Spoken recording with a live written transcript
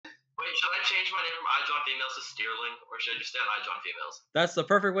should I change my name from iJohn Females to Steerling, or should I just stay on iJohn Females? That's the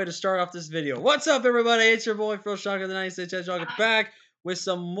perfect way to start off this video. What's up, everybody? It's your boy Phil Shocker, the 96 Hedgehog, back with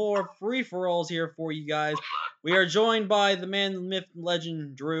some more free-for-alls here for you guys. We are joined by the man, the myth,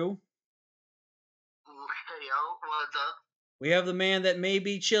 legend, Drew. Hey, yo, what's up? We have the man that may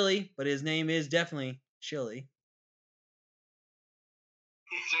be chilly, but his name is definitely Chili.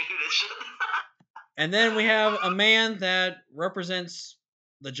 And then we have a man that represents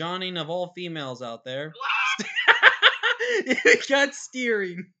the Johnning of all females out there. We got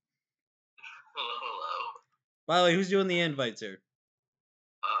Steering. Hello. By the way, who's doing the invites here?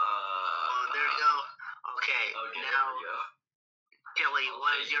 There you go. Okay, now, there we go. Kelly,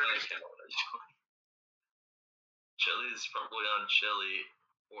 what is your... Chili's probably on Chili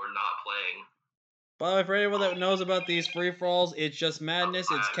or not playing. By the way, for anyone that knows about these free-for-alls, it's just madness,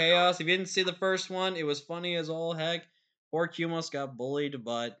 it's chaos. If you didn't see the first one, it was funny as all heck. Poor Cumos got bullied,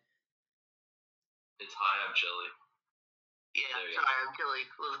 but... It's hi, I'm Chili. Yeah, sorry, I'm Kelly.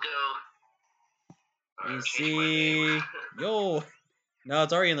 Let's go. You see... Yo! No,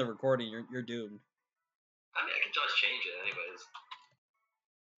 it's already in the recording. You're doomed. I mean, I can just change it anyways.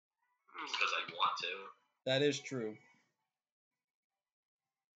 Just because I want to. That is true.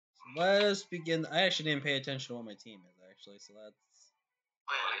 Let us begin. I actually didn't pay attention to what my team is, actually, so that's...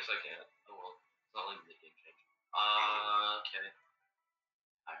 Oh, I guess I can't. Oh, well. It's not like the game change. Okay.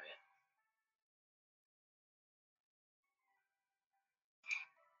 Alright.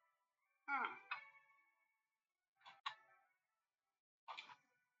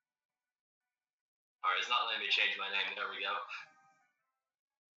 Alright, it's not letting me change my name. There we go.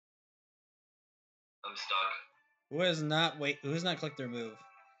 I'm stuck. Who has not clicked their move?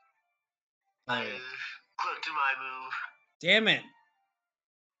 I clicked my move. Damn it!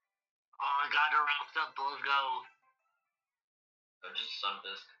 Oh, I got her wrapped up. Let's go. I'm just stunned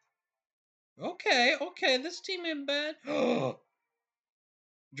this. Okay, this team ain't bad.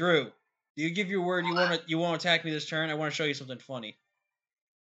 Drew, do you give your word you won't attack me this turn? I want to show you something funny.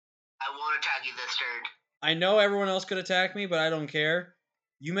 I won't attack you this turn. I know everyone else could attack me, but I don't care.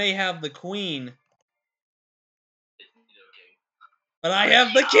 You may have the queen. But I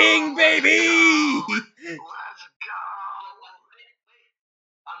have the king, baby! Let's go!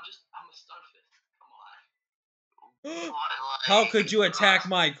 I'm a stunfish. Come on. How could you attack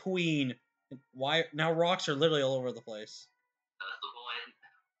my queen? Why? Now rocks are literally all over the place. That's the point.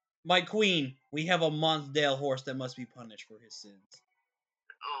 My queen, we have a Monsdale horse that must be punished for his sins.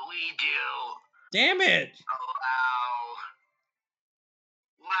 We do. Damn it! Oh,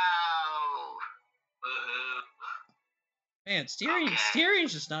 wow. Wow. Man,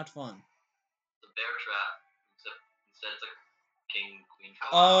 steering's just not fun. The bear trap. Instead it's a king, queen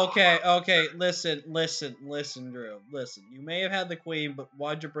trap. Okay, listen, Drew. Listen, you may have had the queen, but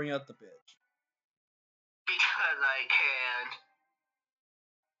why'd you bring out the bitch? Because I can.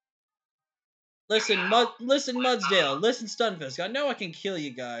 Listen, Mudsdale. Listen, Stunfisk. I know I can kill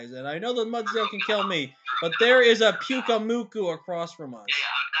you guys, and I know that Mudsdale can kill me, but there is a Pukamuku across from us. Yeah,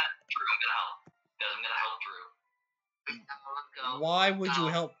 Drew, I'm gonna help. Because I'm gonna help Drew. Why would you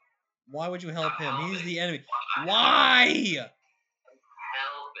help? Why would you help him? He's the enemy. Why? Helping.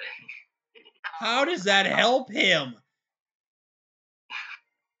 How does that help him?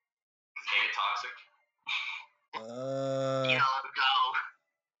 Can't get toxic.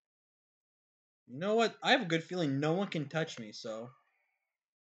 You know what? I have a good feeling no one can touch me, so.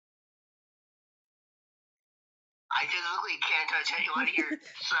 I physically can't touch anyone here,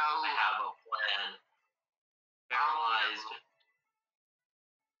 so. I have a plan. Paralyzed.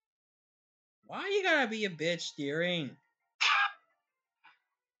 Why you gotta be a bitch, Steering?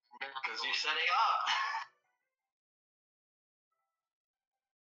 Because you're setting up.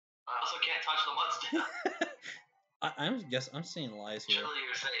 I also can't touch the Mudsdale. I'm seeing lies here. Chili,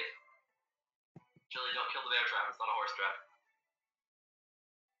 you're safe. Chili, don't kill the bear trap. It's not a horse trap.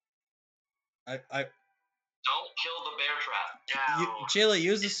 Don't kill the bear trap. No. Chili,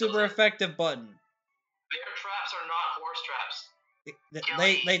 use the super effective button. Bear traps are not horse traps.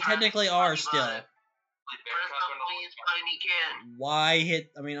 They technically are still. Why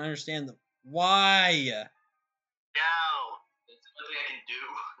hit? I mean, I understand the why. No. It's the only thing I can do.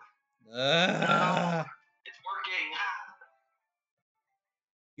 No. It's working.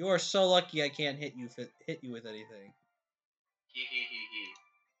 You are so lucky I can't hit you with anything. Hee.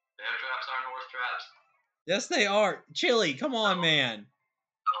 Bear traps aren't horse traps. Yes, they are. Chili, come on, man.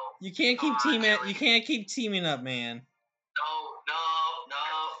 No. You can't keep teaming up, man. No.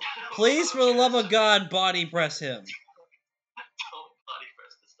 Please, for the love of God, body press him. Don't body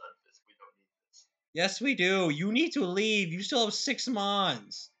press the Stunfisk. We don't need this. Yes, we do. You need to leave. You still have 6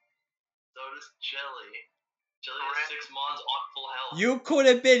 mons. So does Chili. Chili has 6 mons on full health. You could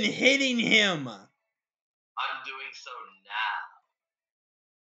have been hitting him. I'm doing so now.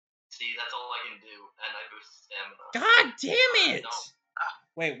 See, that's all I can do, and I boost stamina. God damn it! No.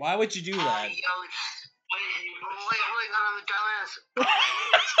 Wait, why would you do that? Wait, you I'm a dumbass.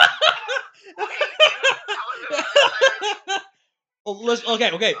 Oh, listen,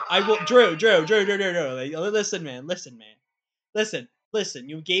 okay. I will, Drew. Listen, man. Listen.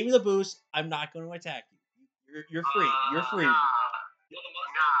 You gave me the boost. I'm not going to attack you. You're free. You're free. Nah.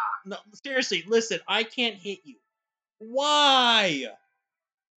 No, seriously, listen. I can't hit you. Why?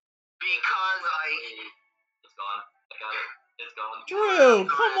 Because It's gone. I got it. It's gone. Drew,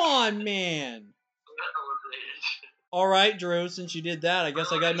 come on, man. Eliminated. All right, Drew. Since you did that, I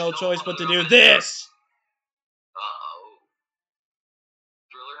guess I got no choice but to do this. Uh-oh.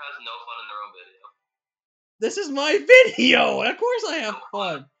 Driller has no fun in their own video. This is my video. Of course I have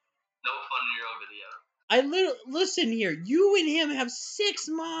fun. No fun in your own video. Listen here. You and him have 6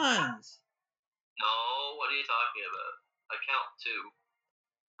 mons. No, what are you talking about? I count 2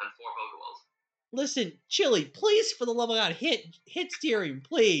 and 4 Pokeballs. Listen, Chili, please, for the love of God, hit steering,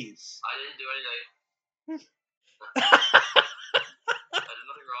 please. I didn't do anything. I did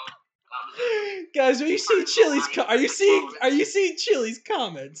nothing wrong. Guys, are you seeing Chili's? Are you seeing Chili's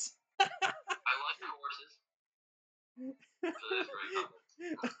comments? I like horses. So that's great comments.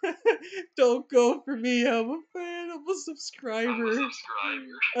 Don't go for me. I'm a fan. I'm a subscriber. I'm a subscriber.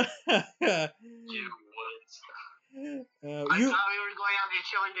 You wouldn't. I thought we were going out and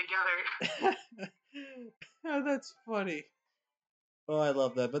chilling together. Oh, that's funny. Oh, I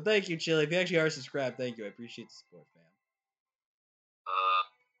love that. But thank you, Chili. If you actually are subscribed, thank you. I appreciate the support, fam.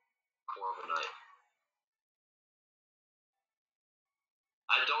 Corviknight.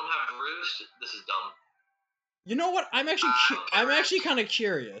 I don't have Roost. This is dumb. You know what? I'm actually kind of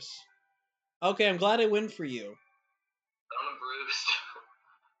curious. Okay, I'm glad I win for you. I don't have Roost.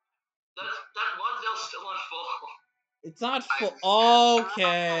 That Munsdale's still on full. It's not full.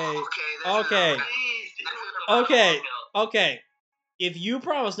 Okay. If you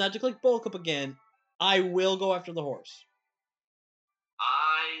promise not to click bulk up again, I will go after the horse.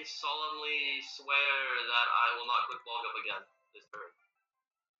 I solemnly swear that I will not click bulk up again this turn.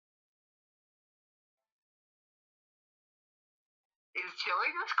 Is Chili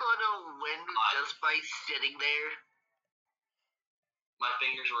just gonna win just by sitting there? My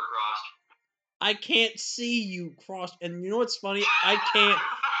fingers were crossed. I can't see you cross, and you know what's funny?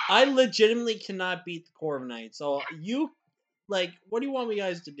 I legitimately cannot beat the Corviknight. So you, like, what do you want me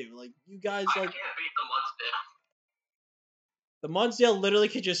guys to do? Like, you guys, I like, can't beat the Munsdale. the Munsdale literally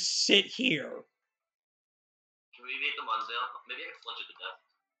could just sit here. Can we beat the Munsdale? Maybe I can flinch it to death.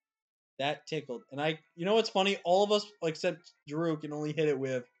 That tickled. And you know what's funny? All of us, except Drew, can only hit it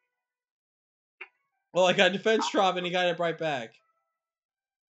with. Well, I got defense drop and he got it right back.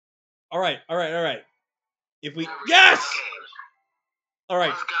 Alright. If we. Yes!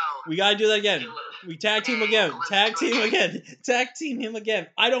 Alright. We gotta do that again. We tag team again. Tag team him again.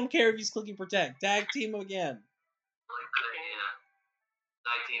 I don't care if he's clicking protect. Tag team him again.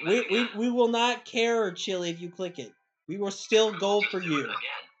 We will not care, Chili, if you click it. We will still go for you.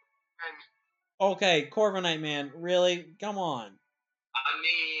 Okay, Corviknight, man. Really? Come on. I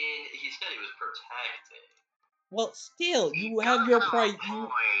mean, he said he was protecting. Well, still, you have your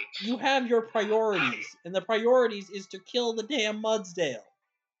priorities, and the priorities is to kill the damn Mudsdale.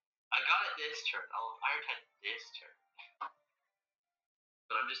 I got it this turn. I'll Iron Type this turn.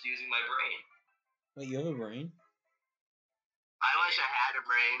 But I'm just using my brain. Wait, you have a brain? I wish I had a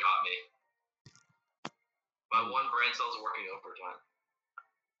brain. Got me. My one brain cell's working overtime.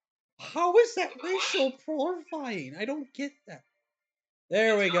 How is that racial profiling? I don't get that.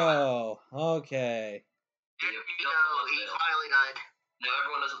 There we go. Okay. There we go. He finally died. Now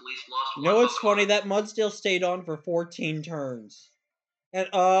everyone has at least lost one. You know what's funny? That Mudsdale stayed on for 14 turns. And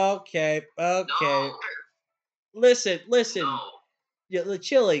okay. No. Listen. No. Yeah,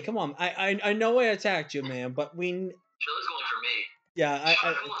 Chili, come on. I know I attacked you, man, but we. Chili's going for me. Yeah,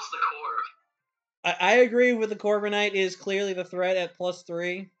 Who wants the Corv? I agree with the Corviknight is clearly the threat at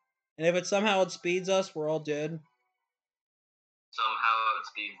 +3, and if it somehow outspeeds us, we're all dead. Somehow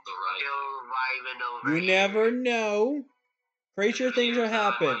outspeeds the right. Still vibing over You never know. Crazier things will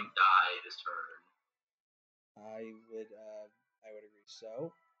happen. I might die this turn. I would agree.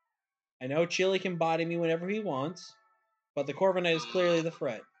 So, I know Chili can body me whenever he wants, but the Corviknight is clearly the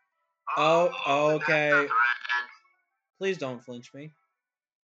threat. Oh, okay. Please don't flinch me.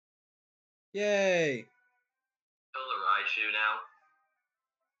 Yay! Kill the Raichu now.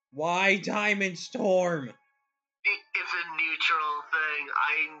 Why Diamond Storm? It's a neutral thing.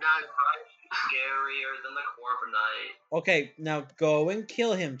 I'm not. Scarier than the Corviknight. Okay, now go and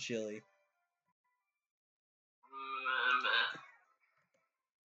kill him, Chili.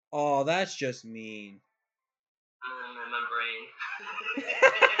 Oh, that's just mean. My brain.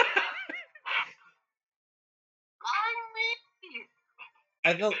 Why me?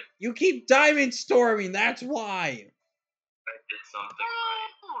 I thought you keep diamond storming. That's why. I did something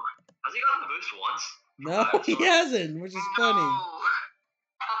right. Has he gotten the boost once? No, he hasn't, which is funny. No.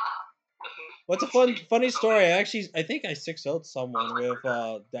 What's a funny story? I think I 6-0'd someone with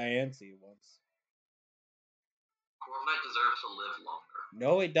Diancie once. Corviknight deserves to live longer.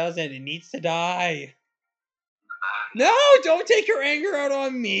 No, it doesn't. It needs to die. No, don't take your anger out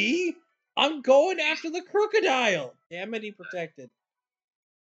on me. I'm going after the crocodile. Damn it, he protected.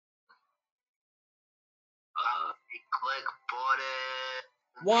 Click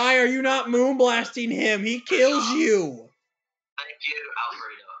button. Why are you not moonblasting him? He kills you. Thank you,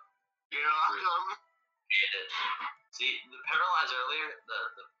 Alfredo. You're welcome. See, the paralyze earlier, the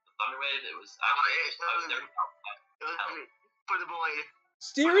thunder wave, it was actually I was there. For the boy.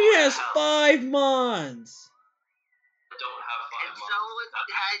 Styria has 5 mons. I don't have 5 And mons. so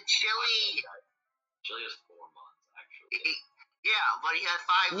had Chili. Chili has 4 mons, actually. Yeah, but he had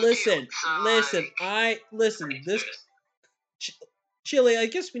 5 Listen, too, so listen. This Chili, I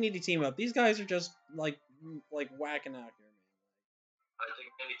guess we need to team up. These guys are just like whacking out here, man. I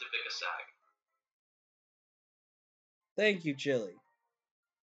think I need to pick a sack. Thank you, Chili.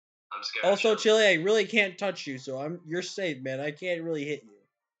 I'm scared. Also, Chili, I really can't touch you, so you're safe, man. I can't really hit you.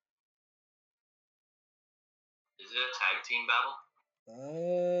 Is it a tag team battle?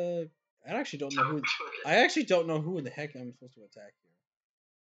 I actually don't know who. I actually don't know who in the heck I'm supposed to attack here.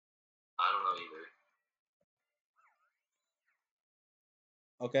 I don't know either.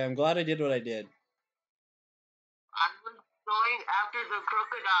 Okay, I'm glad I did what I did. I'm going after the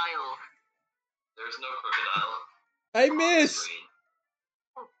crocodile. There's no crocodile. I miss.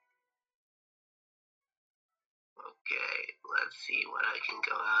 Okay, let's see what I can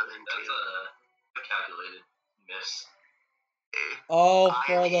go out and That's do. a calculated miss. Oh,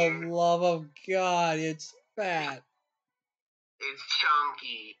 for the love of God, it's fat. It's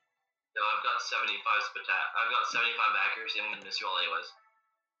chunky. No, I've got 75 I've got 75 accuracy. I'm gonna miss you all anyways.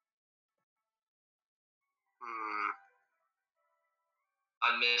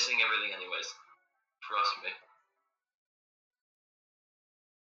 I'm missing everything anyways. Trust me.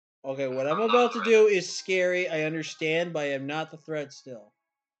 Okay, what I'm about to do is scary. I understand, but I am not the threat still.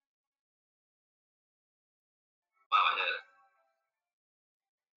 Wow, I hit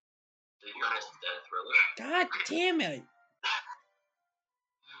it. You're almost dead, Thriller. God damn it!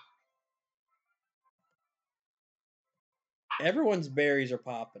 Everyone's berries are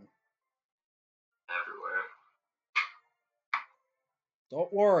popping. Everywhere.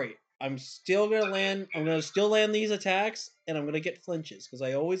 Don't worry. I'm still gonna land. I'm gonna still land these attacks, and I'm gonna get flinches because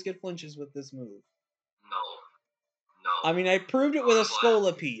I always get flinches with this move. No. I mean, I proved it with a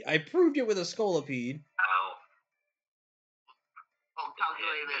Scolipede. Ow. Oh,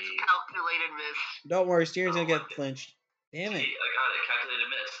 calculated miss. Don't worry, Steering's gonna get flinched. Damn it! See, I got it. Calculated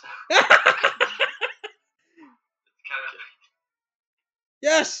miss. It's calculated.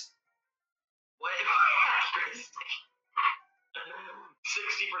 Yes. Wait, 60%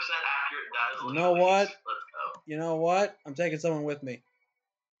 accurate dazzling. You know what? Let's go. You know what? I'm taking someone with me.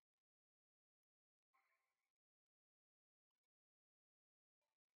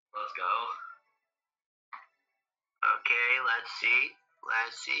 Let's go. Okay, let's see.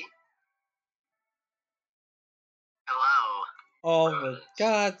 Hello. Oh, for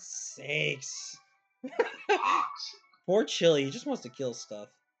God's sakes. Poor Chili, he just wants to kill stuff.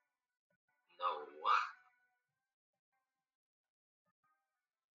 No.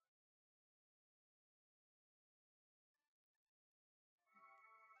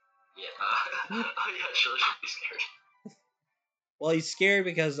 Yeah. Oh yeah, Chili should be scared. Well, he's scared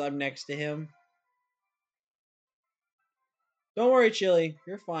because I'm next to him. Don't worry, Chili.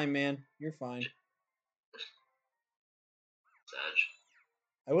 You're fine, man. You're fine. Sag.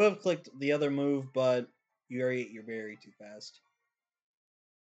 I would have clicked the other move, but you already ate your berry too fast.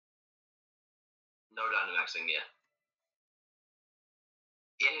 No Dynamaxing yet.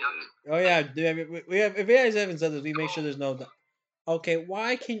 Oh yeah, we have. If you guys haven't said this, we make sure there's no. Okay,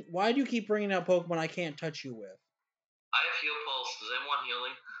 why do you keep bringing out Pokemon I can't touch you with? I have Heal Pulse. Does anyone want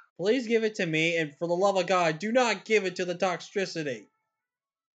healing? Please give it to me, and for the love of God, do not give it to the Toxtricity.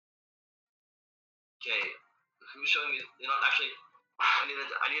 Okay, who's showing me? You know, actually, I need to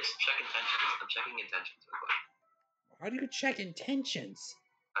check intentions. I'm checking intentions real quick. How do you check intentions?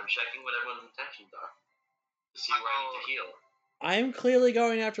 I'm checking what everyone's intentions are to see where I need to heal. I'm clearly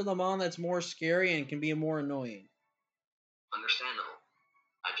going after the mon that's more scary and can be more annoying. Understandable.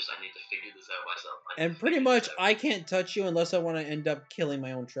 I need to figure this out myself. And pretty much, I can't touch you unless I want to end up killing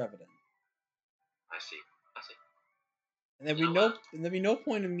my own Trevenant. I see. And there'd be no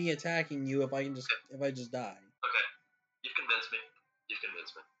point in me attacking you if I just die. Okay, you've convinced me.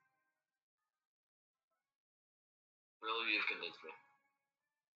 Really, you've convinced me.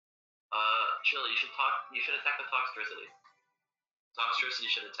 Chili, you should attack the Toxtricity. Toxtricity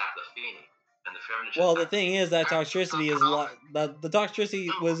should attack the Feeny, and the Trevenant should Well, the attack thing is that Toxtricity is the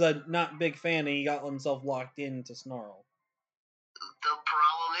Toxtricity was a not big fan, and he got himself locked into Snarl. The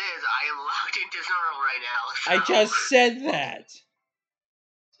problem is, I am locked into Snarl right now. So. I just said that.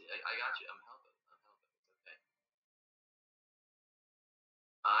 See, I got you. I'm helping. It's okay.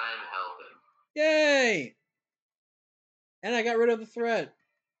 I'm helping. Yay! And I got rid of the threat.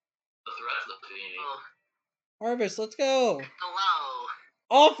 The threat's the Feeny. Harvest, let's go. Hello.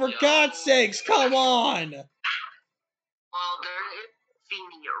 Oh, for God's sakes, come on! Well, there is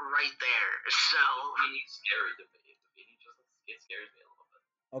Feeny right there, so. Feeny's scary to me. The Feeny it scares me a little bit.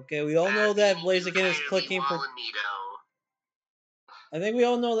 Okay, we all know that Blaziken is clicking for. I think we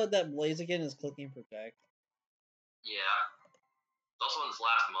all know that Blaziken is clicking protect. Yeah. It's also in his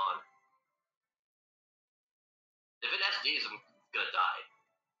last mon. If it SDs, I'm gonna die.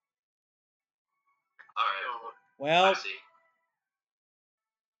 Alright. Well, I see.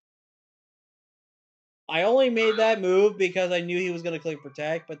 I only made that move because I knew he was gonna click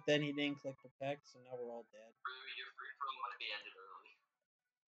protect, but then he didn't click protect, so now we're all dead. Your free throw might be ended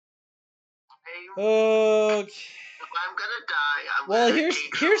early. Okay. If I'm gonna die, well,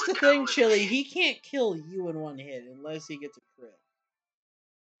 here's the thing, Chili. He can't kill you in one hit unless he gets a crit.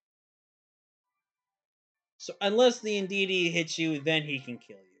 So unless the Indeedee hits you, then he can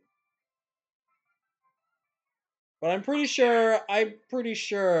kill you. But I'm pretty sure I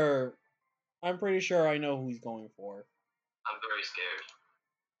know who he's going for. I'm very scared.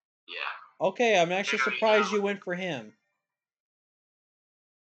 Yeah. Okay, I'm actually surprised you went for him.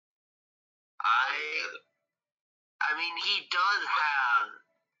 I mean, he does have,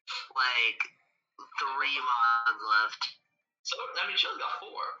 like, 3 mods left. So, I mean, Chili got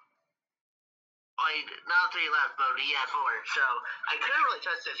 4. Like, not 3 left, but he had 4, so I couldn't really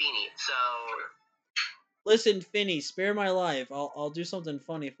trust the Feeny, so... Listen, Finny, spare my life. I'll do something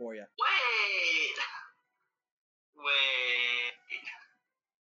funny for you. Wait!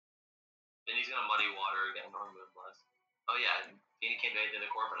 Finny's gonna muddy water again, or moonblast. Oh yeah, Finny came into the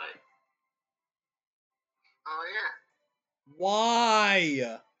Corviknight. Oh yeah.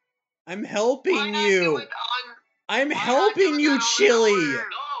 Why? I'm helping you. I'm helping you, Chili.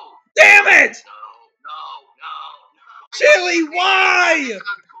 No! Damn it! No. Chili, why?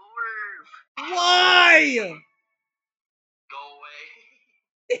 Why? Go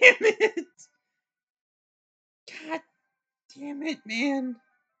away. Damn it. God damn it, man.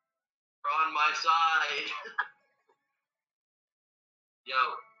 You're on my side. Yo,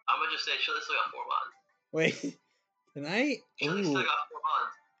 I'm gonna just say Chili still got 4 mods. Wait, can I? Chili still got 4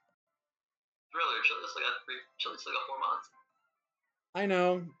 mods. Thriller, Chili still got 4 mods. I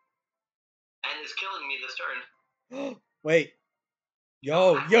know. And is killing me this turn. Wait.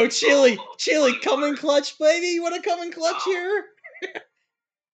 Yo, Chili, come in clutch, baby. You wanna come in clutch here?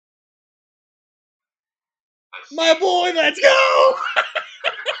 My boy, let's go!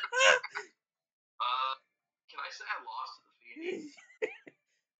 Can I say I lost to the Feeny?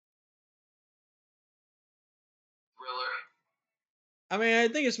 Thriller. I mean, I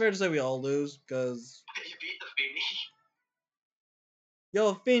think it's fair to say we all lose, because... You beat the Feeny.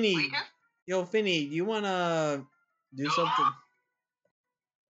 Yo, Finny, do you wanna do something?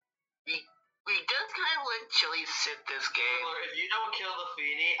 We just kind of let Chili sit this game. If you don't kill the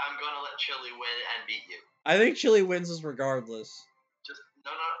Feeny, I'm gonna let Chili win and beat you. I think Chili wins this regardless.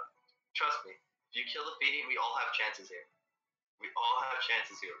 No. Trust me. If you kill the Feeny, we all have chances here.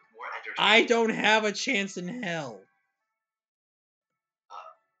 More entertaining. I don't have a chance in hell.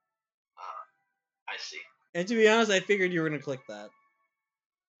 I see. And to be honest, I figured you were gonna click that.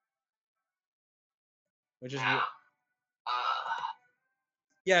 Which is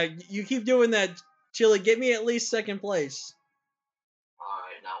yeah, you keep doing that, Chili. Get me at least 2nd place.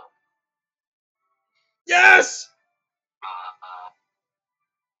 Alright, now. Yes!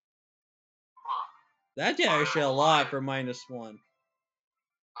 That's actually a lot for -1. Alright.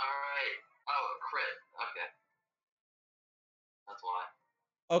 Oh, crit. Okay. That's why.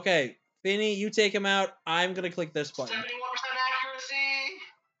 Okay, Finny, you take him out. I'm gonna click this button. 71% accuracy!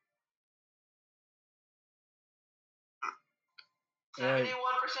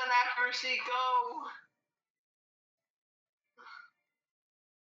 71% accuracy, go!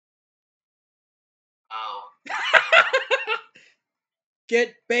 Oh.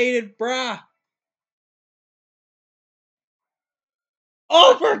 Get baited, brah.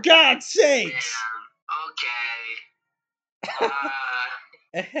 Oh, for God's sakes!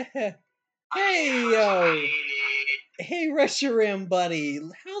 Okay. Hey, yo. Hey, Reshiram, buddy.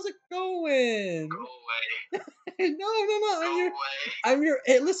 How's it going? Go away. No. Go I'm your.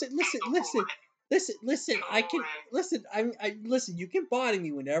 Hey, listen. away. I can listen. Listen. You can body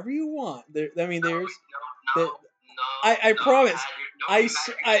me whenever you want. There's. No. I promise. I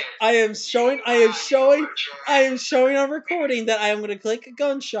am showing. I am showing on recording that I am going to click a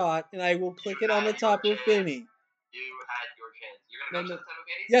gunshot and I will click it on the top of Finny. You had your chance. You're gonna go to the top of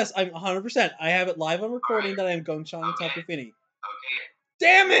Finny? Yes, I'm 100%. I have it live on recording that I am gunshot on top of Finny. Okay.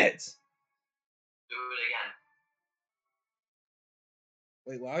 Damn it! Do it again.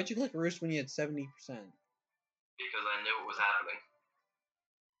 Wait, why would you click roost when you had 70%? Because I knew it was happening.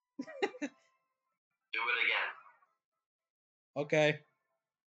 Do it again. Okay.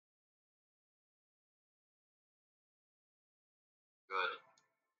 Good.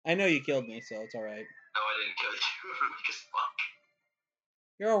 I know you killed me, so it's alright. No, I didn't kill you. Weak as fuck.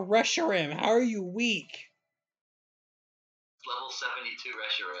 You're a Reshiram. How are you weak? It's level 72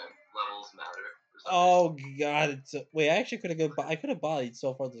 Reshiram. Levels matter. Oh God! Wait, I actually could have bodied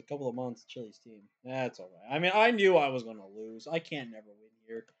so far this couple of months Chili's team. That's alright. I mean, I knew I was gonna lose. I can't never win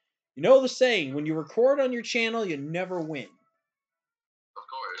here. You know the saying: when you record on your channel, you never win. Of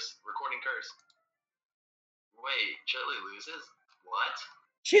course. Recording curse. Wait, Chili loses? What?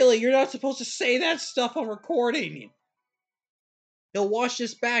 Chili, you're not supposed to say that stuff on recording. He'll watch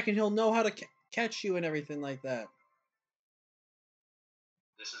this back and he'll know how to catch you and everything like that.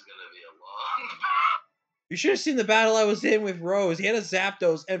 This is gonna be a long. You should have seen the battle I was in with Rose. He had a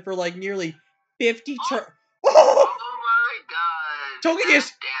Zapdos, and for like nearly 50 turns. Oh my God!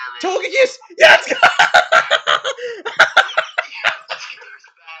 Togekiss! Damn it! Togekiss! Yes!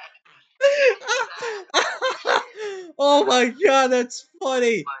 Oh my God, that's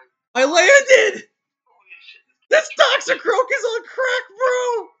funny. I landed! This Toxicroak is on crack,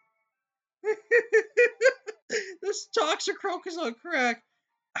 bro! This Toxicroak is on crack.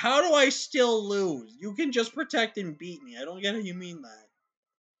 How do I still lose? You can just protect and beat me. I don't get how you mean that.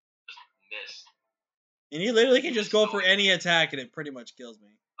 Miss. And you literally can just go for any attack and it pretty much kills me.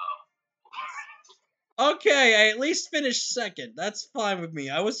 Okay, I at least finished second. That's fine with me.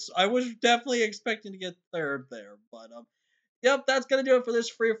 I was definitely expecting to get third there, but yep, that's gonna do it for this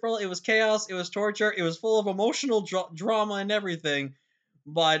free for all. It was chaos, it was torture, it was full of emotional drama and everything.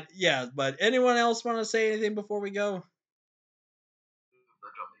 But yeah, but anyone else want to say anything before we go?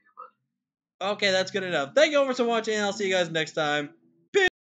 Okay, that's good enough. Thank you all for watching, and I'll see you guys next time.